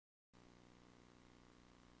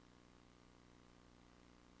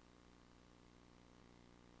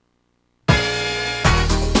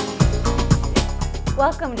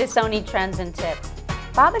Welcome to Sony Trends and Tips.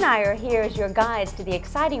 Bob and I are here as your guides to the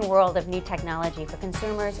exciting world of new technology for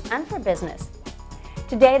consumers and for business.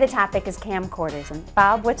 Today the topic is camcorders, and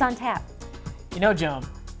Bob, what's on tap? You know, Joan,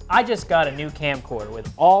 I just got a new camcorder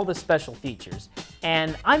with all the special features,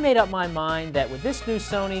 and I made up my mind that with this new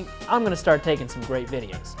Sony, I'm going to start taking some great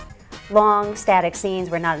videos. Long, static scenes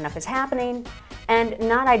where not enough is happening, and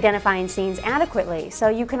not identifying scenes adequately, so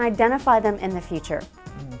you can identify them in the future.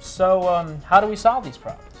 So, how do we solve these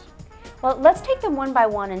problems? Well, let's take them one by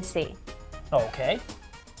one and see. Okay.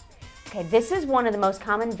 Okay, this is one of the most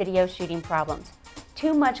common video shooting problems.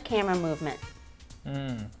 Too much camera movement.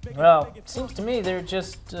 Well, it seems to me they're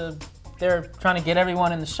just, they're trying to get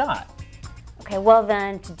everyone in the shot. Okay, well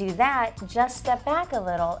then, to do that, just step back a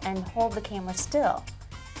little and hold the camera still.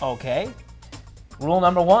 Okay. Rule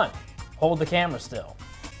number 1, hold the camera still.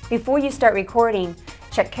 Before you start recording,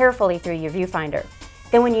 check carefully through your viewfinder.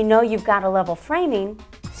 Then when you know you've got a level framing,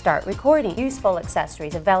 start recording. Useful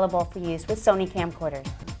accessories available for use with Sony camcorders.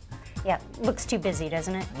 Yeah, looks too busy,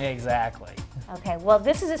 doesn't it? Exactly. Okay, well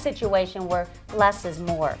this is a situation where less is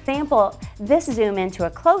more. Example, this zoom into a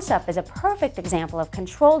close-up is a perfect example of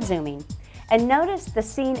controlled zooming. And notice the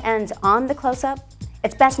scene ends on the close-up.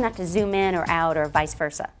 It's best not to zoom in or out or vice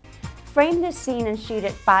versa. Frame this scene and shoot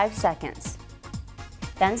it 5 seconds.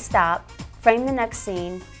 Then stop, frame the next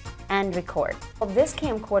scene, and record. Well, this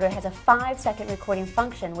camcorder has a 5-second recording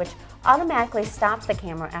function which automatically stops the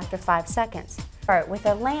camera after 5 seconds. Start with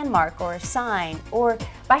a landmark or a sign, or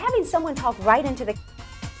by having someone talk right into the...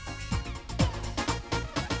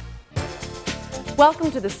 Welcome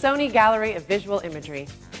to the Sony Gallery of Visual Imagery.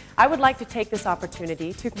 I would like to take this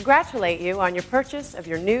opportunity to congratulate you on your purchase of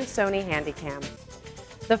your new Sony Handycam.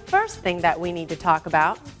 The first thing that we need to talk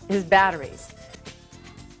about is batteries.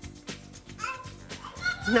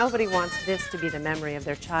 Nobody wants this to be the memory of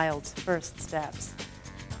their child's first steps.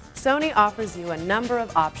 Sony offers you a number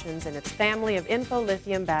of options in its family of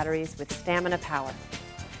info-lithium batteries with stamina power.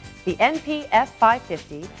 The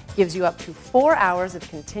NP-F550 gives you up to 4 hours of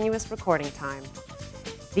continuous recording time.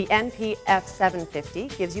 The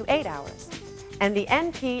NP-F750 gives you 8 hours. And the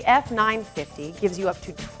NP-F950 gives you up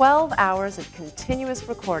to 12 hours of continuous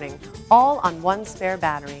recording, all on one spare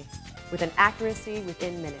battery, with an accuracy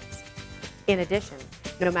within minutes. In addition,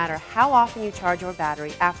 no matter how often you charge your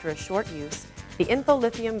battery after a short use, the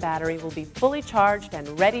info-lithium battery will be fully charged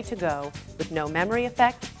and ready to go with no memory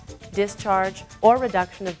effect, discharge, or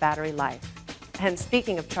reduction of battery life. And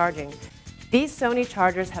speaking of charging, these Sony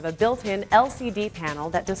chargers have a built-in LCD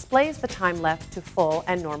panel that displays the time left to full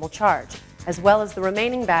and normal charge, as well as the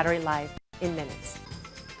remaining battery life in minutes.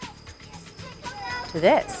 To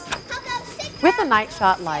this. With a night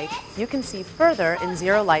shot light, you can see further in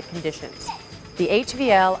zero light conditions. The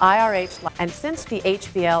HVL IRH light, and since the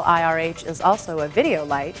HVL IRH is also a video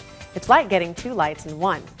light, it's like getting 2 lights in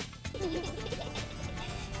one. Look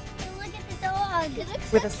at the dog.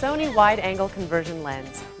 With a Sony wide-angle conversion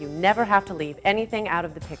lens, you never have to leave anything out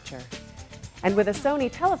of the picture. And with a Sony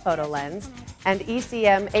telephoto lens and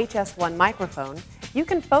ECM HS1 microphone, you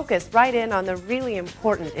can focus right in on the really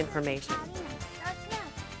important information.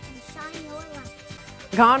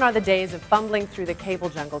 Gone are the days of fumbling through the cable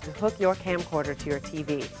jungle to hook your camcorder to your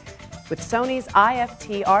TV. With Sony's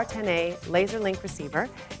IFT R10A laser link receiver,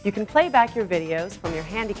 you can play back your videos from your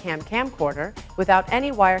Handycam camcorder without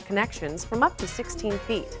any wire connections from up to 16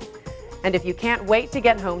 feet. And if you can't wait to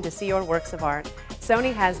get home to see your works of art,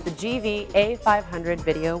 Sony has the GV A500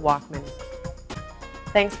 Video Walkman.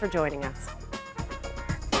 Thanks for joining us.